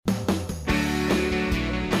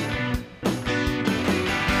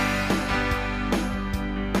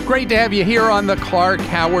Great to have you here on the Clark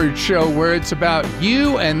Howard Show, where it's about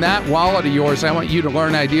you and that wallet of yours. I want you to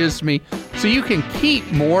learn ideas from me so you can keep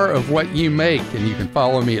more of what you make. And you can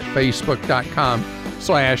follow me at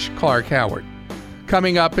facebook.com/Clark Howard.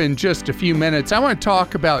 Coming up in just a few minutes, I want to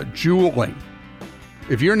talk about juuling.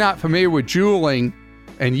 If you're not familiar with juuling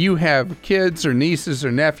and you have kids or nieces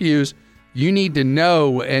or nephews, you need to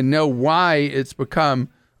know why it's become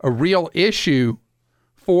a real issue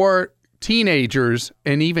for teenagers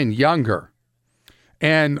and even younger.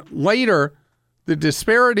 And later, the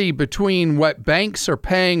disparity between what banks are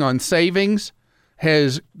paying on savings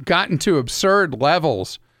has gotten to absurd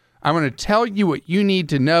levels. I'm going to tell you what you need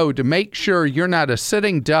to know to make sure you're not a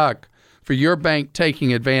sitting duck for your bank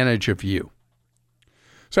taking advantage of you.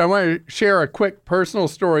 So I want to share a quick personal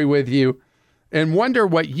story with you and wonder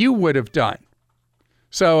what you would have done.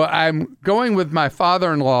 So I'm going with my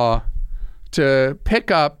father-in-law to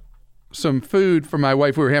pick up some food for my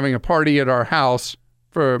wife. We were having a party at our house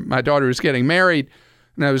for my daughter who's getting married,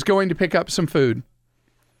 and I was going to pick up some food.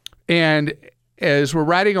 And as we're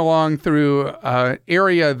riding along through an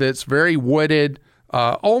area that's very wooded,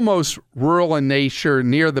 almost rural in nature,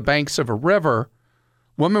 near the banks of a river,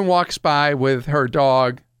 woman walks by with her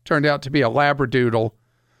dog, turned out to be a Labradoodle,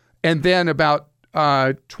 and then about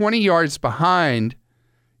 20 yards behind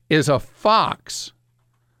is a fox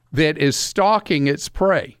that is stalking its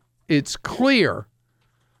prey. It's clear.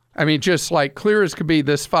 I mean, just like clear as could be,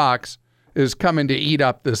 this fox is coming to eat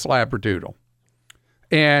up this Labradoodle.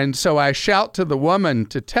 And so I shout to the woman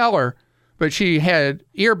to tell her, but she had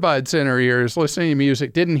earbuds in her ears, listening to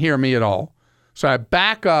music, didn't hear me at all. So I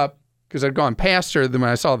back up, because I'd gone past her when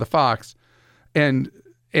I saw the fox, and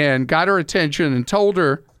got her attention and told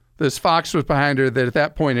her this fox was behind her, that at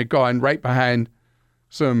that point had gone right behind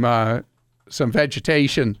some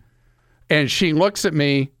vegetation. And she looks at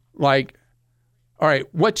me like, all right,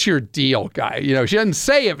 what's your deal, guy? You know, she doesn't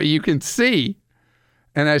say it, but you can see.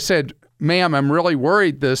 And I said, ma'am, I'm really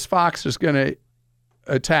worried this fox is going to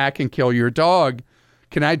attack and kill your dog.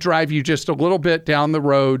 Can I drive you just a little bit down the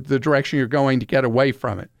road, the direction you're going, to get away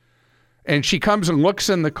from it? And she comes and looks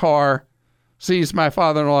in the car, sees my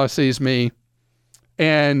father-in-law, sees me,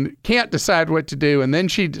 and can't decide what to do. And then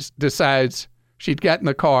she decides she'd get in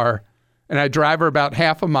the car, and I drive her about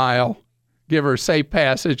half a mile, give her safe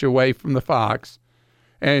passage away from the fox.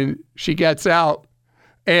 And she gets out.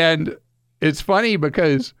 And it's funny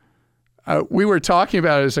because we were talking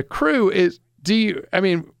about it as a crew.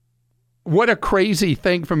 What a crazy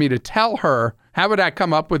thing for me to tell her. How would I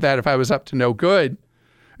come up with that if I was up to no good?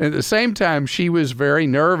 And at the same time, she was very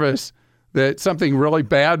nervous that something really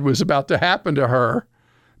bad was about to happen to her.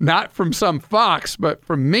 Not from some fox, but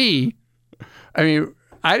from me. I mean,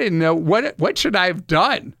 I didn't know what should I have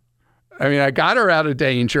done? I mean, I got her out of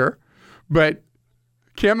danger, but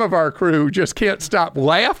Kim of our crew just can't stop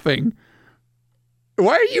laughing.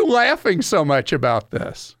 Why are you laughing so much about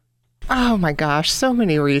this? Oh my gosh, so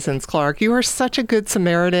many reasons, Clark. You are such a good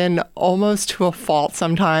Samaritan, almost to a fault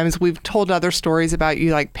sometimes. We've told other stories about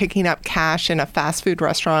you, like picking up cash in a fast food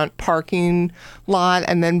restaurant parking lot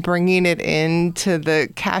and then bringing it in to the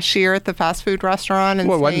cashier at the fast food restaurant. And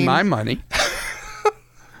well, it wasn't my money.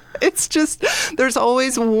 It's just, there's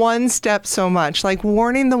always one step so much. Like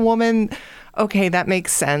warning the woman, okay, that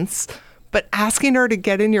makes sense. But asking her to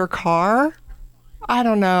get in your car? I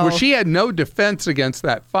don't know. Well, she had no defense against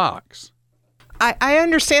that fox. I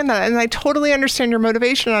understand that, and I totally understand your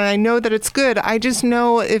motivation, and I know that it's good. I just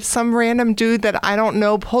know if some random dude that I don't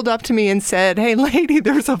know pulled up to me and said, hey, lady,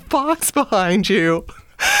 there's a fox behind you,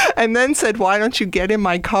 and then said, why don't you get in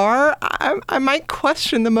my car? I might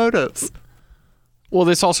question the motives. Well,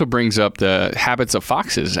 this also brings up the habits of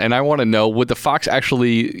foxes, and I want to know, would the fox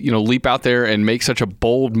actually, leap out there and make such a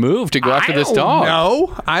bold move to go after this dog?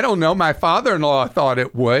 No, I don't know. My father-in-law thought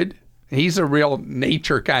it would. He's a real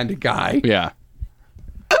nature kind of guy. Yeah.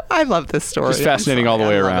 I love this story. It's fascinating all the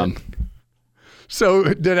way around.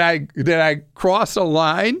 So did I cross a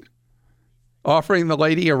line offering the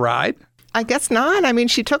lady a ride? I guess not. I mean,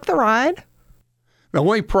 she took the ride. The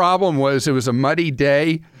only problem was it was a muddy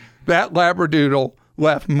day. That Labradoodle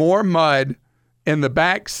left more mud in the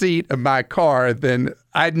back seat of my car than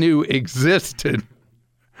I knew existed.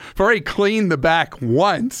 I've already cleaned the back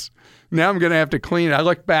once. Now I'm going to have to clean it. I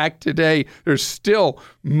look back today, there's still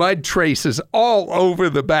mud traces all over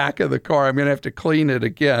the back of the car. I'm going to have to clean it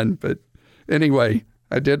again. But anyway,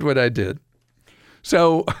 I did what I did.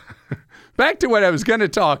 So back to what I was going to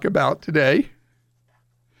talk about today.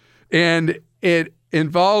 And it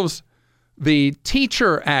involves the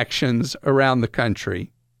teacher actions around the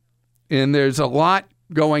country. And there's a lot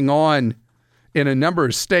going on in a number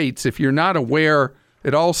of states. If you're not aware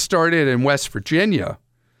It all started in West Virginia,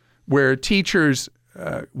 where teachers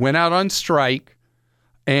went out on strike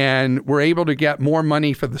and were able to get more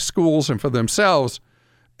money for the schools and for themselves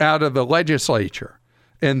out of the legislature.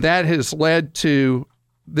 And that has led to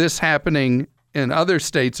this happening in other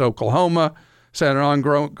states. Oklahoma had an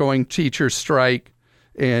ongoing teacher strike,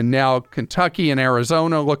 and now Kentucky and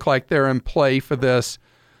Arizona look like they're in play for this.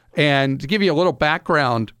 And to give you a little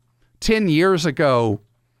background, 10 years ago,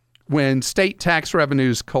 when state tax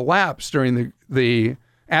revenues collapsed during the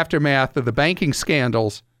aftermath of the banking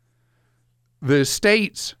scandals, the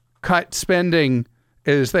states cut spending,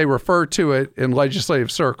 as they refer to it in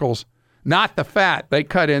legislative circles, not the fat, they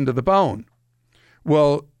cut into the bone.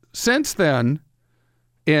 Well, since then,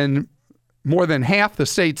 in more than half the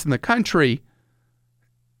states in the country,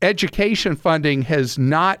 education funding has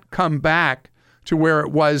not come back to where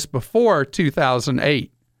it was before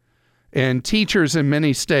 2008. And teachers in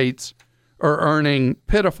many states are earning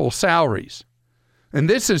pitiful salaries. And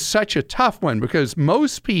this is such a tough one because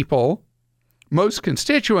most people, most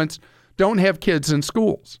constituents, don't have kids in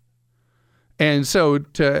schools. And so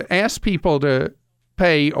to ask people to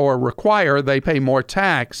pay or require they pay more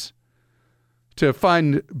tax to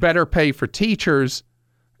fund better pay for teachers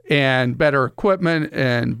and better equipment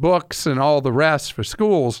and books and all the rest for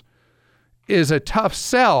schools is a tough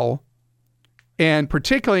sell. And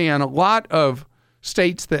particularly in a lot of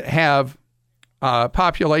states that have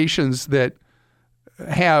populations that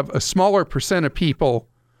have a smaller percent of people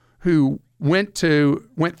who went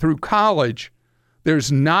through college,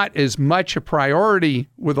 there's not as much a priority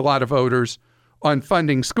with a lot of voters on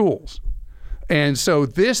funding schools. And so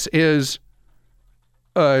this is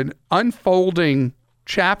an unfolding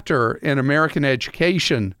chapter in American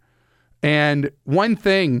education. And one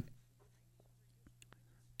thing,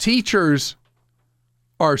 teachers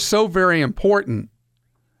are so very important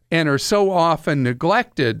and are so often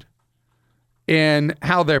neglected in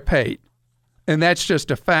how they're paid. And that's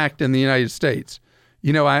just a fact in the United States.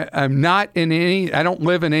 You know, I don't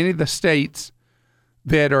live in any of the states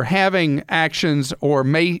that are having actions or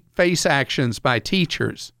may face actions by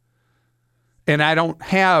teachers. And I don't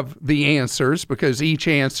have the answers because each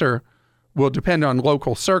answer will depend on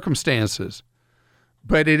local circumstances.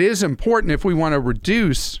 But it is important if we want to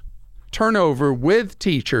reduce turnover with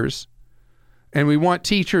teachers, and we want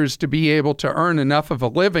teachers to be able to earn enough of a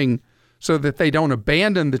living so that they don't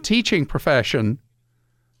abandon the teaching profession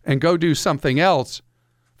and go do something else,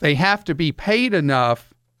 they have to be paid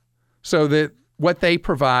enough so that what they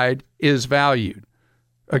provide is valued.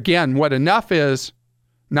 Again, what enough is,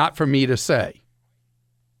 not for me to say.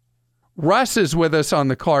 Russ is with us on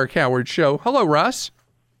the Clark Howard Show. Hello, Russ.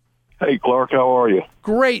 Hey, Clark, how are you?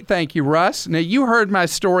 Great, thank you, Russ. Now, you heard my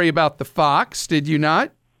story about the fox, did you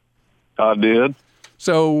not? I did.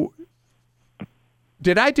 So,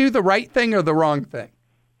 did I do the right thing or the wrong thing?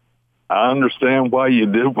 I understand why you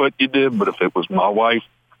did what you did, but if it was my wife,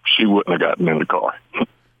 she wouldn't have gotten in the car.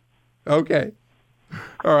 Okay.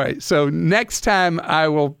 All right. So next time I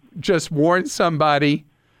will just warn somebody.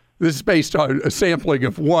 This is based on a sampling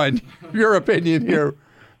of one, your opinion here,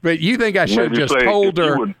 but you think I should have just told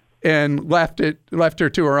her and left her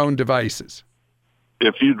to her own devices.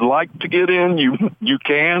 If you'd like to get in, you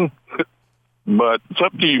can, but it's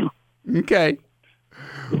up to you. Okay.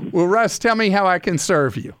 Well, Russ, tell me how I can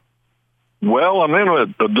serve you. Well, I'm in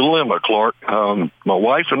a dilemma, Clark. My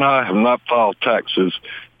wife and I have not filed taxes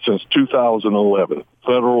since 2011,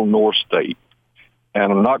 federal nor state.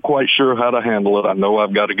 And I'm not quite sure how to handle it. I know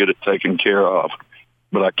I've got to get it taken care of.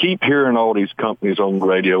 But I keep hearing all these companies on the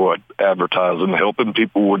radio advertising, helping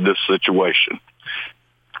people with this situation.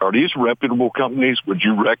 Are these reputable companies? Would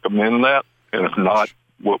you recommend that? And if not,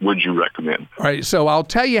 what would you recommend? All right, so I'll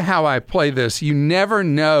tell you how I play this. You never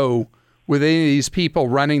know with any of these people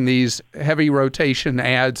running these heavy rotation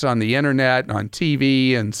ads on the internet, on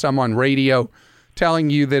TV, and some on radio, telling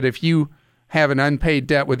you that if you have an unpaid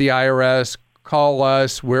debt with the IRS, call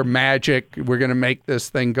us, we're magic, we're going to make this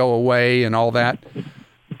thing go away and all that.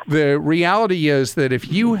 The reality is that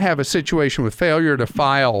if you have a situation with failure to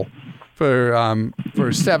file for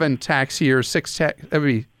 7 tax years,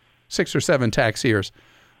 every 6 or 7 tax years,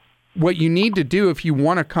 what you need to do if you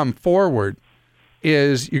want to come forward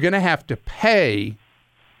is you're going to have to pay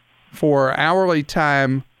for hourly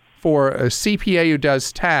time for a CPA who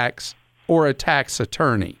does tax or a tax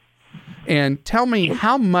attorney. And tell me,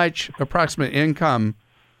 how much approximate income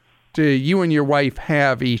do you and your wife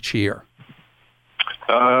have each year?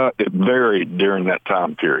 It varied during that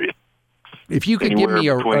time period. If you could give me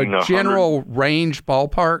a general range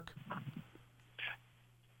ballpark.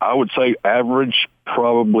 I would say average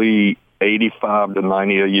probably 85 to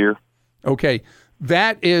 90 a year. Okay.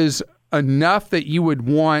 that is enough that you would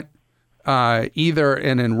want either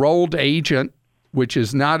an enrolled agent, which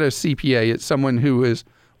is not a CPA, it's someone who is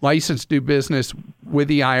licensed to do business with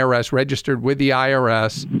the IRS, registered with the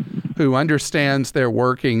IRS, who understands their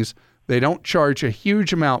workings. They don't charge a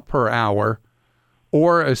huge amount per hour,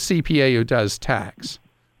 or a CPA who does tax.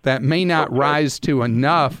 That may not rise to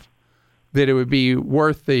enough that it would be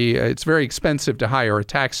worth it's very expensive to hire a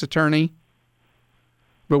tax attorney.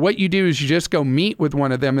 But what you do is you just go meet with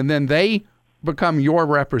one of them, and then they become your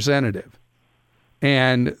representative.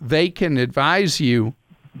 And they can advise you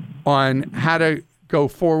on how to go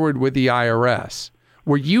forward with the IRS.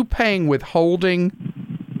 Were you paying withholding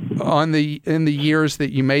in the years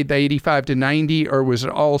that you made the 85 to 90, or was it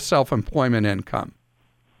all self-employment income?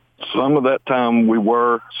 Some of that time we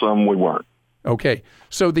were, some we weren't. Okay.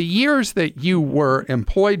 So the years that you were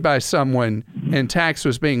employed by someone and tax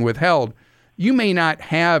was being withheld, you may not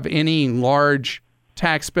have any large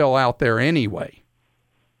tax bill out there anyway.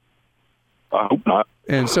 I hope not.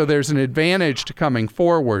 And so there's an advantage to coming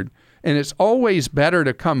forward. And it's always better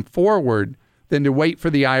to come forward than to wait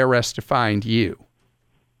for the IRS to find you.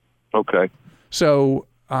 Okay. So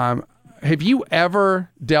have you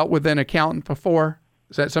ever dealt with an accountant before?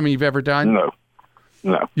 Is that something you've ever done?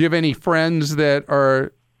 No. You have any friends that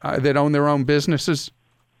are that own their own businesses?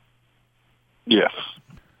 Yes.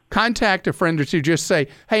 Contact a friend or two. Just say,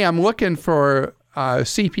 hey, I'm looking for a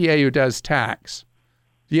CPA who does tax.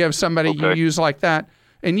 Do you have somebody you use like that?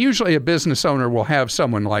 And usually a business owner will have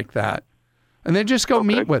someone like that. And then just go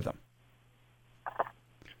meet with them.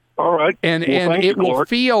 All right. And it will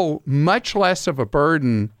feel much less of a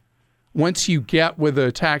burden once you get with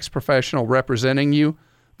a tax professional representing you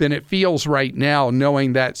than it feels right now,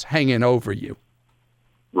 knowing that's hanging over you.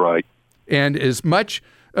 Right. And as much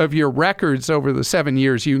of your records over the 7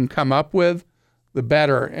 years you can come up with, the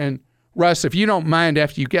better. And Russ, if you don't mind,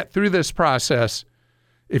 after you get through this process,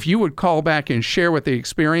 if you would call back and share what the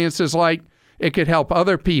experience is like, it could help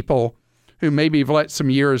other people who maybe have let some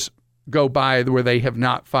years go by where they have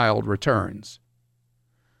not filed returns.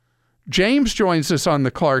 James joins us on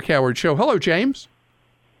the Clark Howard Show. Hello, James.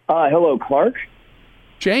 Hello, Clark.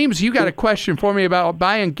 James, you got a question for me about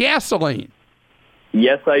buying gasoline.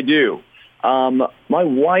 Yes, I do. My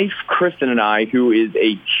wife, Kristen, and I, who is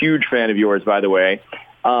a huge fan of yours, by the way,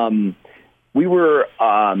 we were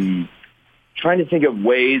trying to think of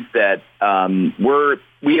ways that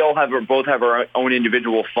we all both have our own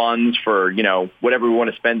individual funds for, whatever we want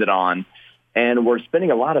to spend it on. And we're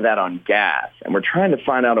spending a lot of that on gas. And we're trying to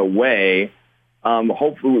find out a way,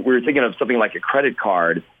 hopefully we were thinking of something like a credit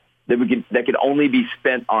card that could only be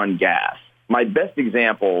spent on gas. My best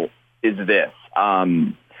example is this,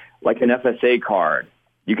 like an FSA card,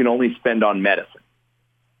 you can only spend on medicine.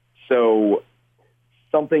 So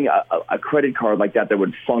something, a credit card like that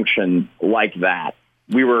would function like that.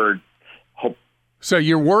 So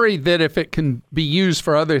you're worried that if it can be used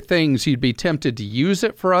for other things, you'd be tempted to use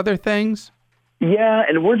it for other things? Yeah,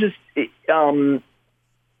 and we're just, it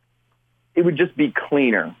would just be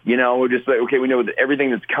cleaner. We're just like, okay, we know that everything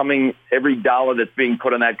that's coming, every dollar that's being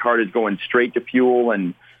put on that card is going straight to fuel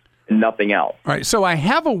and nothing else. All right, so I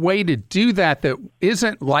have a way to do that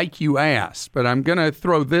isn't like you asked, but I'm going to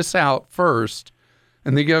throw this out first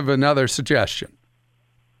and then give another suggestion.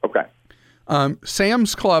 Okay.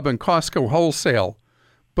 Sam's Club and Costco Wholesale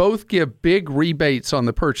both give big rebates on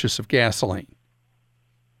the purchase of gasoline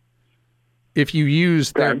if you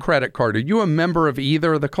use their credit card. Are you a member of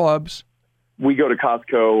either of the clubs? We go to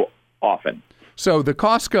Costco often. So the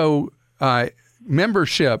Costco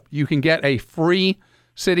membership, you can get a free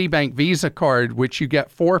Citibank Visa card, which you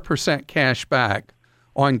get 4% cash back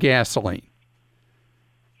on gasoline.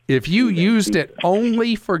 If you used it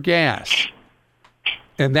only for gas,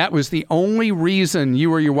 and that was the only reason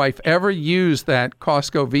you or your wife ever used that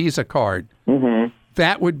Costco Visa card,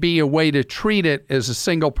 that would be a way to treat it as a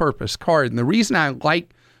single-purpose card. And the reason I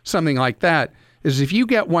like something like that is if you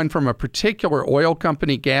get one from a particular oil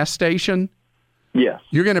company gas station,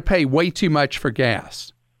 you're going to pay way too much for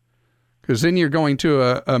gas. Because then you're going to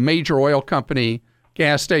a major oil company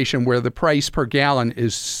gas station where the price per gallon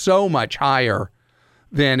is so much higher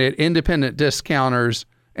than at independent discounters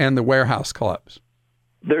and the warehouse clubs.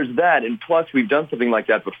 There's that, and plus we've done something like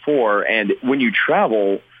that before, and when you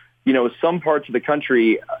travel, some parts of the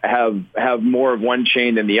country have more of one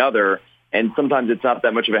chain than the other, and sometimes it's not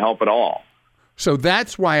that much of a help at all. So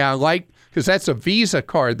that's why I like, because that's a Visa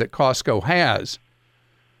card that Costco has.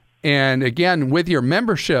 And again, with your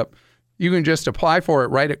membership, you can just apply for it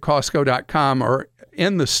right at Costco.com or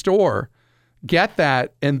in the store, get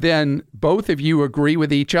that, and then both of you agree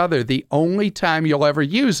with each other the only time you'll ever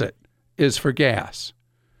use it is for gas.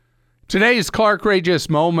 Today's Clark Rageous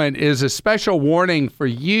Moment is a special warning for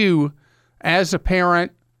you as a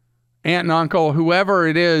parent, aunt and uncle, whoever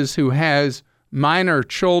it is who has minor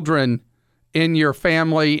children in your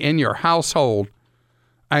family, in your household.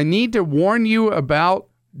 I need to warn you about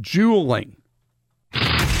juuling.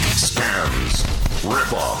 Scams,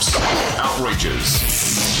 rip-offs, outrages.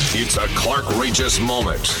 It's a Clark Rageous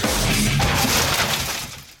Moment.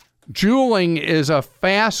 Juuling is a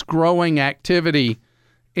fast-growing activity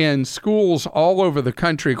in schools all over the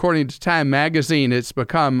country. According to Time Magazine, it's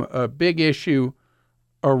become a big issue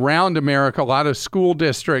around America. A lot of school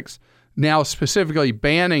districts now specifically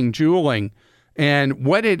banning juuling. And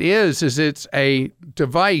what it is it's a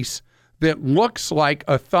device that looks like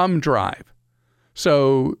a thumb drive.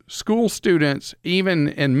 So school students, even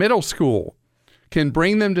in middle school, can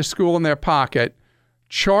bring them to school in their pocket,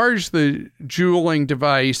 charge the juuling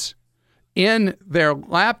device in their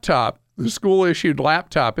laptop, the school-issued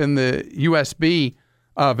laptop, in the USB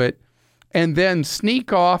of it, and then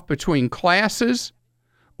sneak off between classes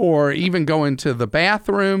or even go into the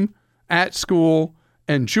bathroom at school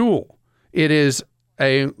and juul. It is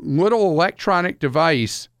a little electronic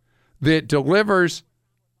device that delivers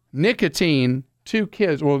nicotine to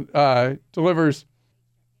kids, delivers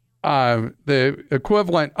the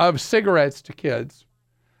equivalent of cigarettes to kids,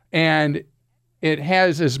 and it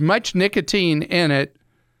has as much nicotine in it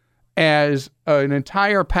as an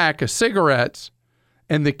entire pack of cigarettes,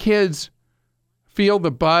 and the kids feel the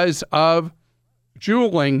buzz of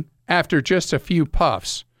juuling after just a few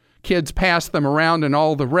puffs. Kids pass them around and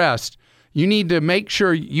all the rest. You need to make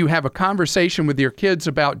sure you have a conversation with your kids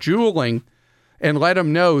about juuling and let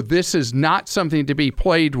them know this is not something to be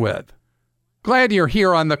played with. Glad you're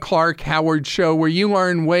here on the Clark Howard Show, where you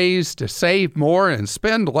learn ways to save more and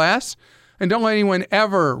spend less. And don't let anyone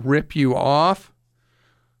ever rip you off.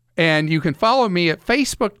 And you can follow me at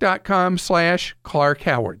facebook.com/Clark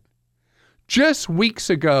Howard. Just weeks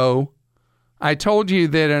ago, I told you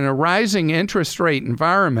that in a rising interest rate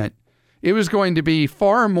environment, it was going to be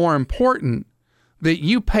far more important that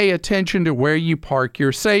you pay attention to where you park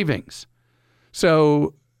your savings.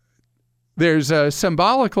 So there's a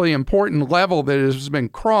symbolically important level that has been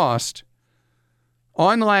crossed.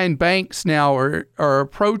 Online banks now are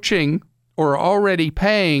approaching or already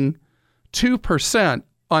paying 2%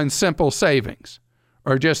 on simple savings,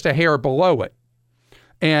 or just a hair below it.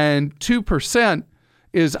 And 2%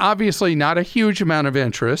 is obviously not a huge amount of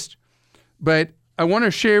interest, but I want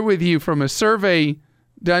to share with you from a survey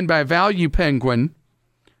done by Value Penguin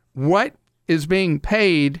what is being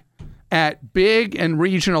paid at big and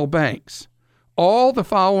regional banks. All the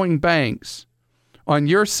following banks on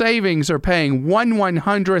your savings are paying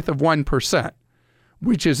 1/100th of 1%,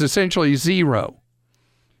 which is essentially zero.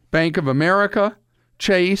 Bank of America,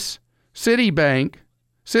 Chase, Citibank,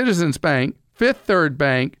 Citizens Bank, Fifth Third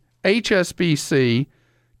Bank, HSBC,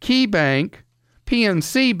 Key Bank,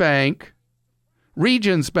 PNC Bank,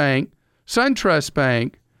 Regions Bank, SunTrust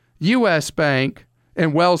Bank, U.S. Bank,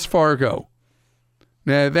 and Wells Fargo.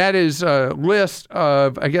 Now, that is a list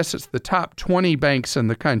of, I guess it's the top 20 banks in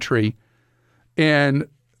the country, and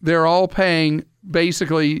they're all paying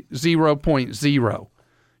basically 0.0.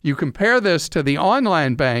 You compare this to the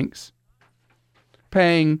online banks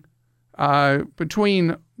paying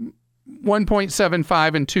between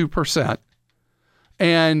 1.75 and 2%.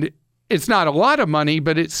 And it's not a lot of money,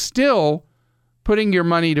 but it's still putting your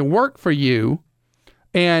money to work for you.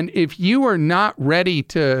 And if you are not ready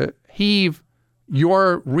to heave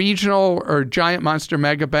your regional or giant monster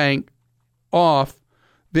mega bank off,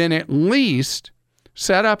 then at least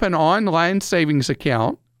set up an online savings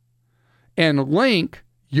account and link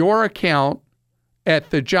your account at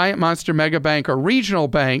the giant monster mega bank or regional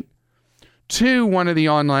bank to one of the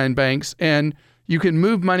online banks, and you can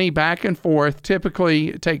move money back and forth. Typically,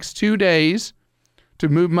 it takes 2 days to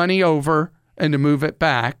move money over and to move it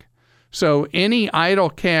back. So any idle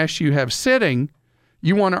cash you have sitting,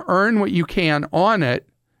 you want to earn what you can on it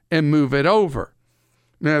and move it over.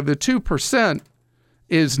 Now, the 2%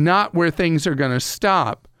 is not where things are going to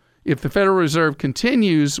stop. If the Federal Reserve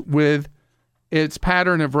continues with its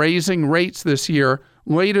pattern of raising rates this year,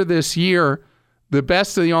 later this year, the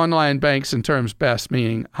best of the online banks, in terms best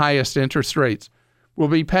meaning highest interest rates, will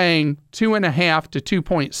be paying 2.5 to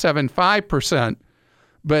 2.75%,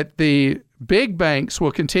 but the big banks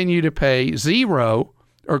will continue to pay 0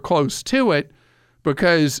 or close to it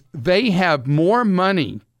because they have more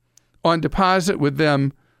money on deposit with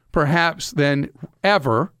them perhaps than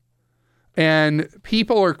ever, and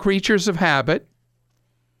people are creatures of habit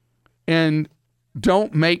and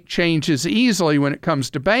don't make changes easily when it comes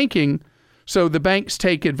to banking. So the banks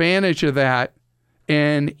take advantage of that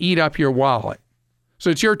and eat up your wallet. So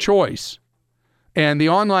it's your choice. And the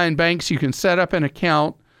online banks, you can set up an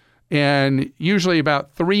account in usually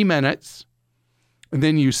about 3 minutes. And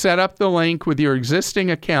then you set up the link with your existing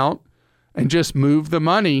account and just move the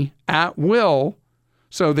money at will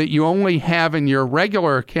so that you only have in your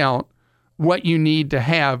regular account what you need to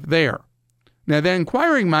have there. Now, the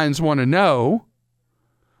inquiring minds want to know,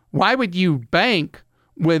 why would you bank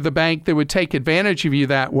with a bank that would take advantage of you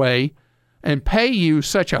that way and pay you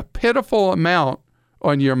such a pitiful amount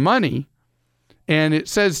on your money? And it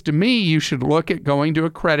says to me, you should look at going to a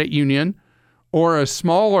credit union or a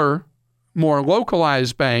smaller, more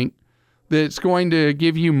localized bank that's going to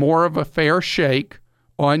give you more of a fair shake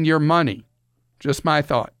on your money. Just my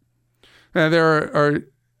thought. Now, there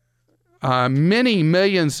are many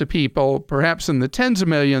millions of people, perhaps in the tens of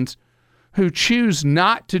millions, who choose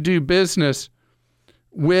not to do business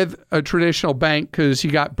with a traditional bank because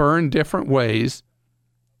you got burned different ways.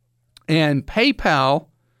 And PayPal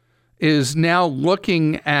is now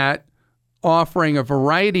looking at offering a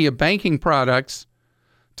variety of banking products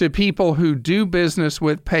to people who do business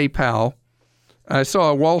with PayPal. I saw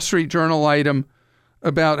a Wall Street Journal item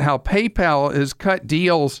about how PayPal has cut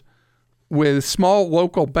deals with small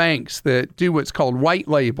local banks that do what's called white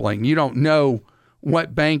labeling. You don't know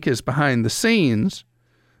what bank is behind the scenes,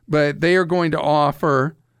 but they are going to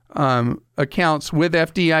offer accounts with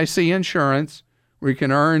FDIC insurance where you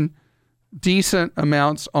can earn decent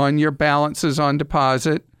amounts on your balances on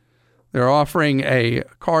deposit. They're offering a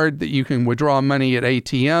card that you can withdraw money at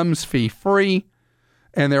ATMs fee-free,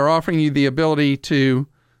 and they're offering you the ability to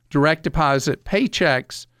direct deposit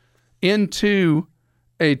paychecks into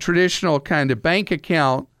a traditional kind of bank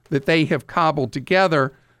account that they have cobbled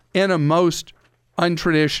together in a most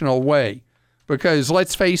untraditional way. Because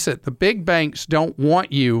let's face it, the big banks don't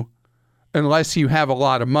want you unless you have a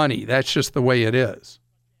lot of money. That's just the way it is.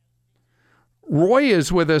 Roy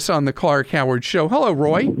is with us on the Clark Howard Show. Hello,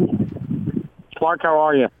 Roy. Clark, how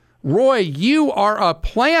are you? Roy, you are a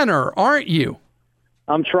planner, aren't you?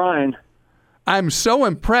 I'm trying. I'm so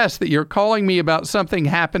impressed that you're calling me about something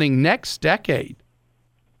happening next decade.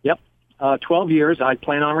 Yep. 12 years. I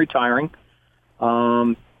plan on retiring.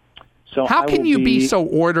 So how can you be so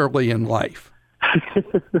orderly in life?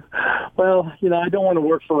 Well, I don't want to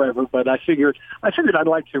work forever, but I figured I'd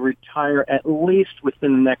like to retire at least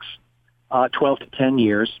within the next 12 to 10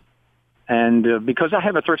 years. And because I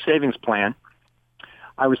have a thrift savings plan,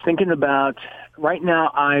 I was thinking about, right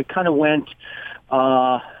now I kind of went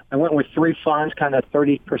with 3 funds, kind of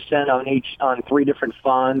 30% on 3 different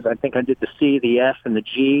funds. I think I did the C, the F, and the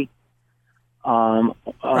G.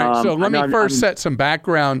 Right. So let me first set some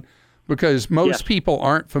background, because most people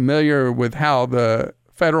aren't familiar with how the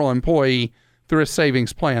federal employee thrift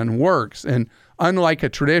savings plan works. And unlike a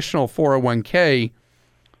traditional 401k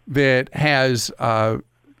that has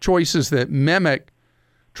choices that mimic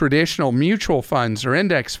traditional mutual funds or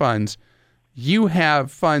index funds, you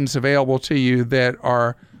have funds available to you that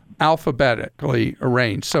are alphabetically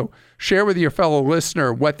arranged. So share with your fellow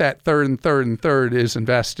listener what that third is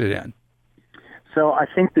invested in. So I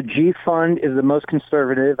think the G fund is the most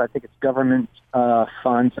conservative. I think it's government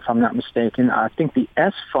funds, if I'm not mistaken. I think the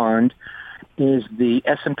S fund is the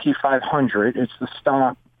S&P 500. It's the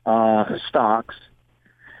stocks.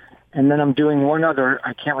 And then I'm doing one other.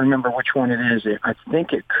 I can't remember which one it is. I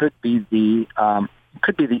think it could be the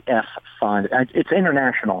F fund. It's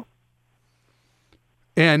international.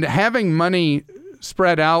 And having money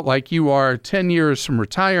spread out like you are 10 years from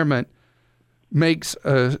retirement makes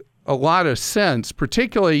a lot of sense,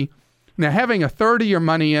 particularly now having a third of your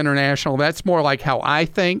money international. That's more like how I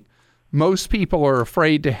think. Most people are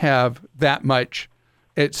afraid to have that much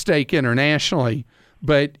at stake internationally.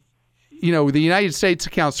 But, the United States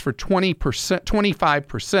accounts for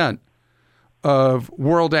 25% of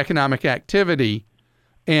world economic activity.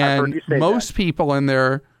 And most people in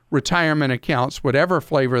their retirement accounts, whatever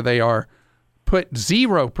flavor they are, put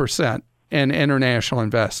 0% in international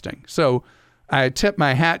investing. So I tip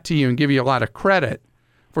my hat to you and give you a lot of credit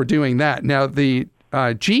for doing that. Now, the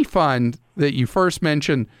G fund that you first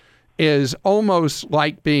mentioned is almost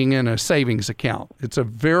like being in a savings account. It's a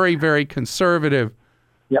very, very conservative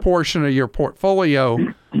portion of your portfolio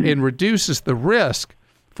and reduces the risk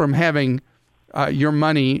from having your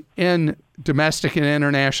money in domestic and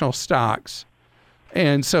international stocks.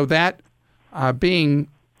 And so that being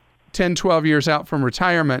 10, 12 years out from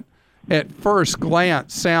retirement, at first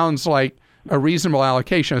glance sounds like a reasonable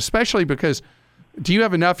allocation, especially because do you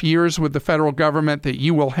have enough years with the federal government that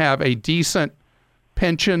you will have a decent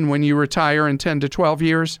pension when you retire in 10 to 12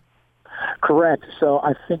 years? Correct. So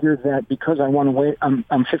I figured that because I want to wait,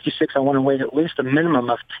 I'm 56, I want to wait at least a minimum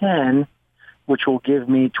of 10, which will give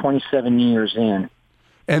me 27 years in.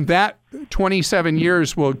 And that 27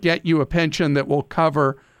 years will get you a pension that will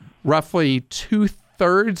cover roughly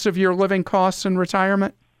 2/3 of your living costs in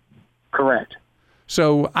retirement? Correct.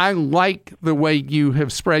 So I like the way you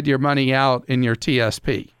have spread your money out in your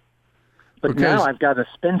TSP. But now I've got a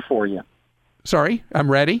spin for you. Sorry, I'm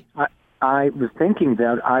ready. I was thinking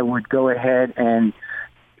that I would go ahead and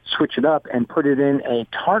switch it up and put it in a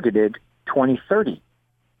targeted 2030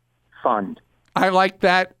 fund. I like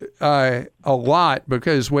that a lot,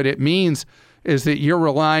 because what it means is that you're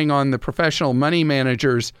relying on the professional money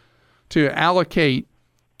managers to allocate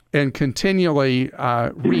and continually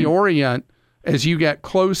reorient as you get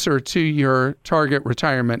closer to your target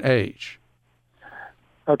retirement age.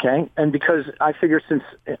 Okay, and because I figure since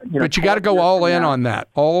but you got to go all in on that.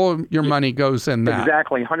 All of your money goes in that.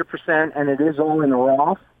 Exactly, 100%, and it is all in the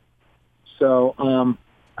Roth. So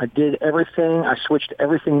I did everything. I switched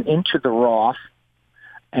everything into the Roth,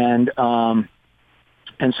 and so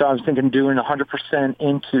I was thinking doing 100%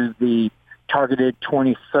 into the targeted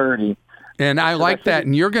 2030. And I like that,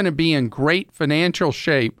 and you're going to be in great financial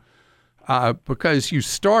shape because you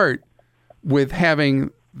start with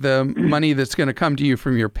having the money that's going to come to you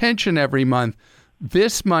from your pension every month.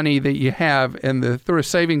 This money that you have in the thrift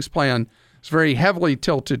savings plan is very heavily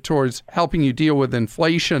tilted towards helping you deal with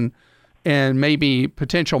inflation and maybe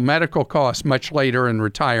potential medical costs much later in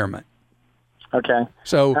retirement. Okay.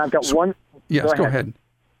 So I've got one. Yes, go ahead.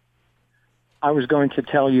 I was going to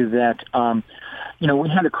tell you that, we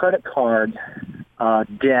had a credit card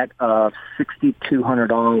debt of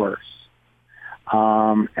 $6,200.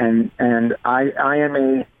 And I am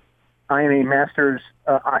a master's.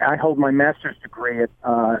 I hold my master's degree at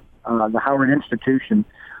the Howard Institution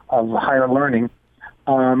of Higher Learning.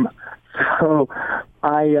 So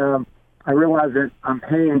I realized that I'm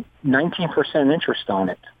paying 19% interest on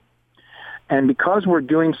it, and because we're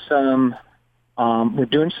doing some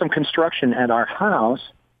construction at our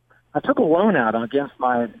house, I took a loan out against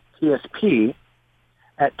my TSP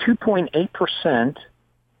at 2.8%.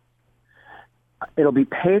 It'll be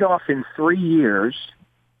paid off in 3 years.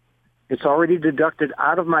 It's already deducted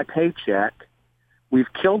out of my paycheck.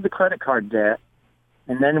 We've killed the credit card debt,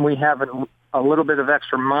 and then we have a little bit of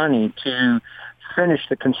extra money to finish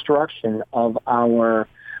the construction of our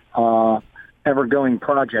ever-going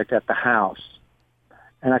project at the house.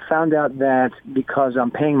 And I found out that because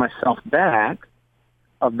I'm paying myself back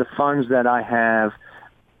of the funds that I have,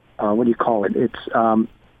 It's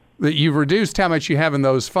that you've reduced how much you have in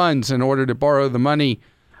those funds in order to borrow the money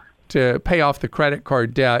to pay off the credit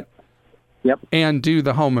card debt. Yep. And do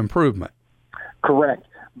the home improvement. Correct.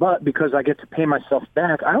 But because I get to pay myself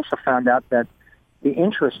back, I also found out that the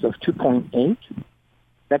interest of 2.8,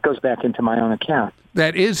 that goes back into my own account.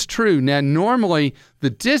 That is true. Now, normally,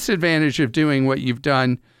 the disadvantage of doing what you've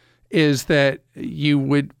done is that you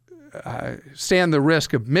would stand the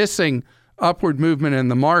risk of missing upward movement in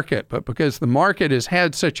the market. But because the market has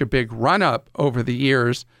had such a big run-up over the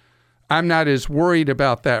years, I'm not as worried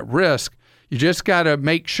about that risk. You just got to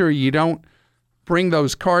make sure you don't bring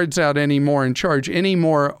those cards out anymore and charge any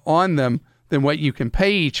more on them than what you can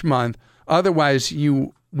pay each month. Otherwise,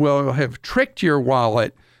 you will have tricked your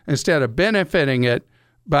wallet instead of benefiting it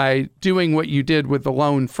by doing what you did with the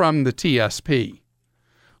loan from the TSP.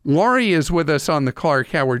 Lori is with us on the Clark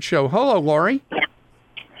Howard Show. Hello, Lori.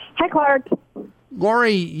 Hi, Clark.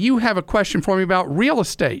 Lori, you have a question for me about real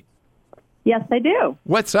estate. Yes, I do.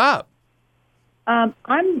 What's up?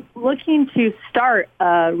 I'm looking to start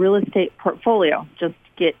a real estate portfolio, just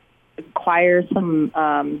acquire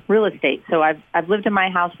some real estate. So I've lived in my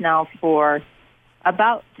house now for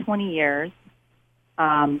about 20 years.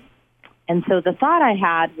 And so the thought I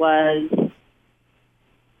had was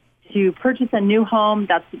to purchase a new home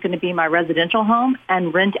that's going to be my residential home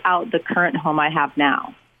and rent out the current home I have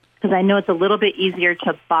now. Because I know it's a little bit easier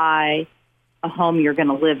to buy a home you're going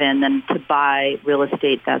to live in than to buy real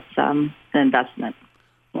estate that's an investment.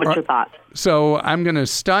 What's your thoughts? So I'm going to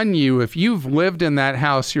stun you. If you've lived in that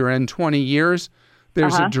house you're in 20 years,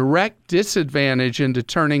 there's a direct disadvantage into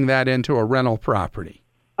turning that into a rental property.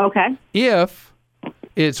 Okay. If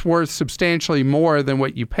it's worth substantially more than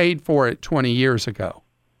what you paid for it 20 years ago.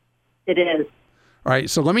 It is. All right.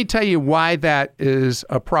 So let me tell you why that is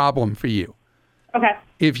a problem for you. Okay.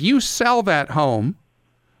 If you sell that home,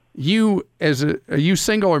 are you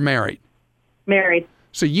single or married? Married.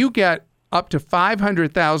 So you get up to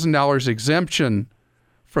 $500,000 exemption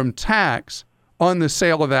from tax on the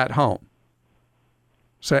sale of that home.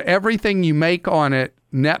 So everything you make on it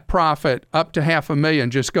net profit up to $500,000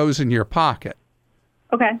 just goes in your pocket.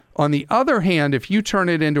 Okay. On the other hand, if you turn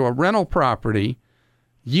it into a rental property,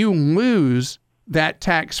 you lose that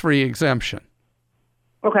tax-free exemption.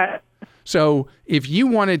 Okay. So if you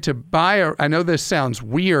wanted to buy I know this sounds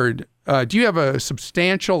weird. Do you have a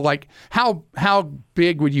substantial, like, how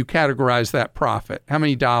big would you categorize that profit? How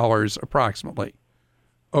many dollars approximately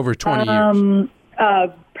over 20 years?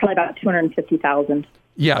 Probably about $250,000.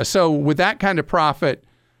 Yeah. So with that kind of profit,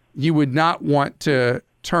 you would not want to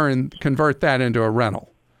convert that into a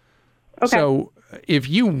rental. Okay. So if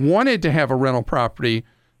you wanted to have a rental property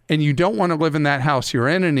and you don't want to live in that house you're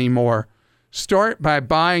in anymore, start by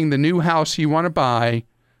buying the new house you want to buy,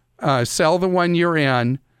 sell the one you're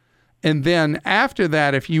in, and then after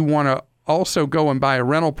that, if you want to also go and buy a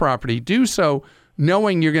rental property, do so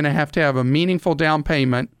knowing you're going to have a meaningful down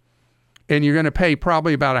payment, and you're going to pay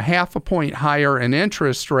probably about 0.5 point higher in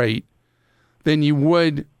interest rate than you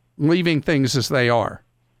would leaving things as they are.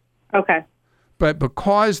 Okay. But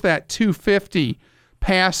because that $250,000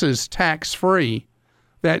 passes tax-free,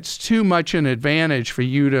 that's too much an advantage for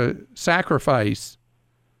you to sacrifice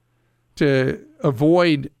to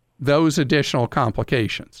avoid those additional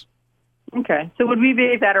complications. Okay. So would we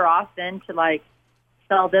be better off then to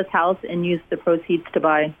sell this house and use the proceeds to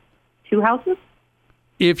buy 2 houses?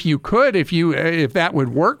 If you could, if that would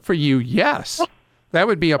work for you, yes. That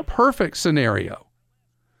would be a perfect scenario.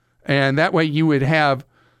 And that way you would have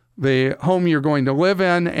the home you're going to live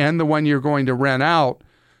in and the one you're going to rent out.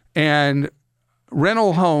 And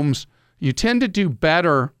rental homes, you tend to do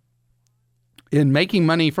better in making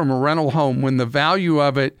money from a rental home when the value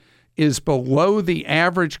of it is below the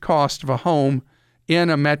average cost of a home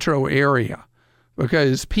in a metro area.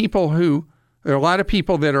 Because there are a lot of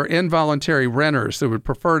people that are involuntary renters that would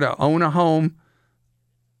prefer to own a home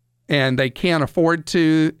and they can't afford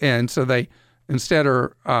to. And so they, instead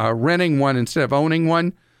of renting one instead of owning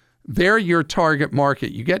one, they're your target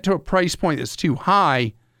market. You get to a price point that's too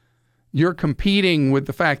high, you're competing with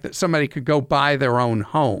the fact that somebody could go buy their own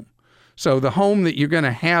home. So the home that you're going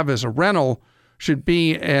to have as a rental should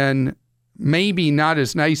be in maybe not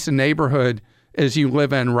as nice a neighborhood as you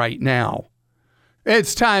live in right now.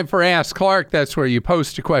 It's time for Ask Clark. That's where you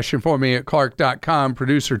post a question for me at clark.com.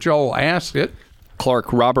 Producer Joel asked it.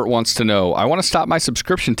 Clark, Robert wants to know, I want to stop my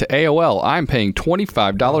subscription to AOL. I'm paying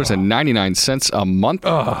 $25.99 a month.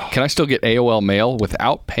 Can I still get AOL mail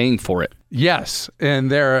without paying for it? Yes.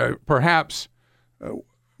 And there are perhaps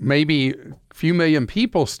maybe a few million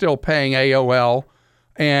people still paying AOL.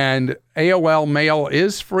 And AOL mail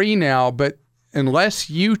is free now, but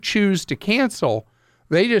unless you choose to cancel,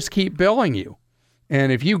 they just keep billing you.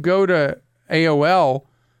 And if you go to AOL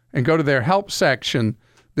and go to their help section,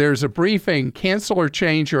 there's a briefing, cancel or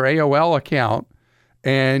change your AOL account,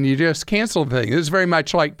 and you just cancel the thing. This is very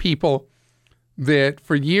much like people that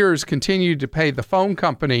for years continued to pay the phone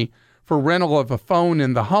company for rental of a phone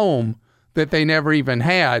in the home that they never even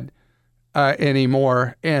had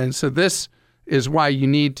anymore. And so this is why you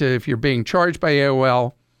need to, if you're being charged by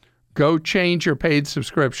AOL, go change your paid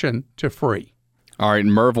subscription to free. All right,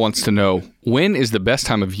 Merv wants to know, when is the best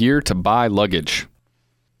time of year to buy luggage?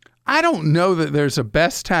 I don't know that there's a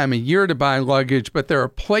best time of year to buy luggage, but there are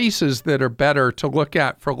places that are better to look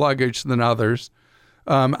at for luggage than others.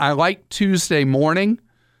 I like Tuesday Morning.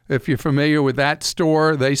 If you're familiar with that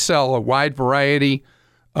store, they sell a wide variety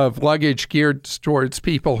of luggage geared towards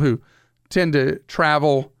people who tend to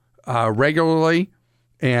travel regularly.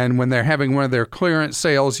 And when they're having one of their clearance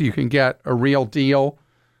sales, you can get a real deal.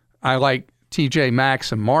 I like TJ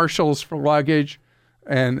Maxx and Marshalls for luggage.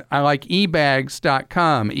 And I like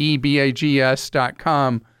ebags.com,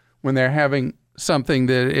 ebags.com, when they're having something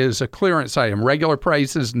that is a clearance item. Regular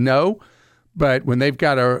prices, no. But when they've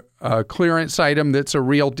got a clearance item that's a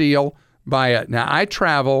real deal, buy it. Now, I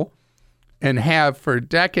travel and have for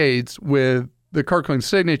decades with the Kirkland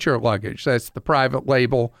Signature luggage. That's the private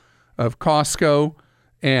label of Costco.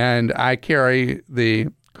 And I carry the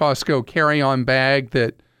Costco carry-on bag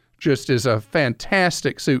that just is a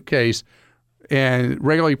fantastic suitcase and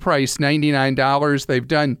regularly priced $99. They've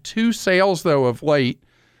done 2 sales, though, of late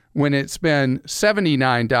when it's been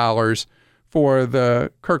 $79 for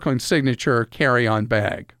the Kirkland Signature carry-on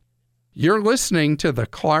bag. You're listening to The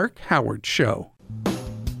Clark Howard Show.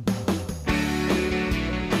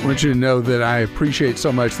 I want you to know that I appreciate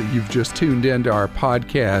so much that you've just tuned into our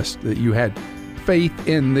podcast, that you had faith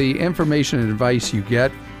in the information and advice you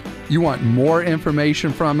get. You want more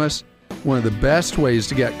information from us? One of the best ways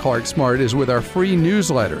to get Clark Smart is with our free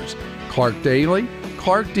newsletters, Clark Daily,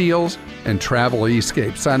 Clark Deals, and Travel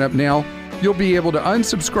Escape. Sign up now You'll be able to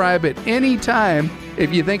unsubscribe at any time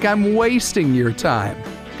if you think I'm wasting your time.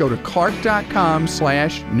 Go to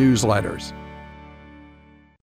clark.com/newsletters.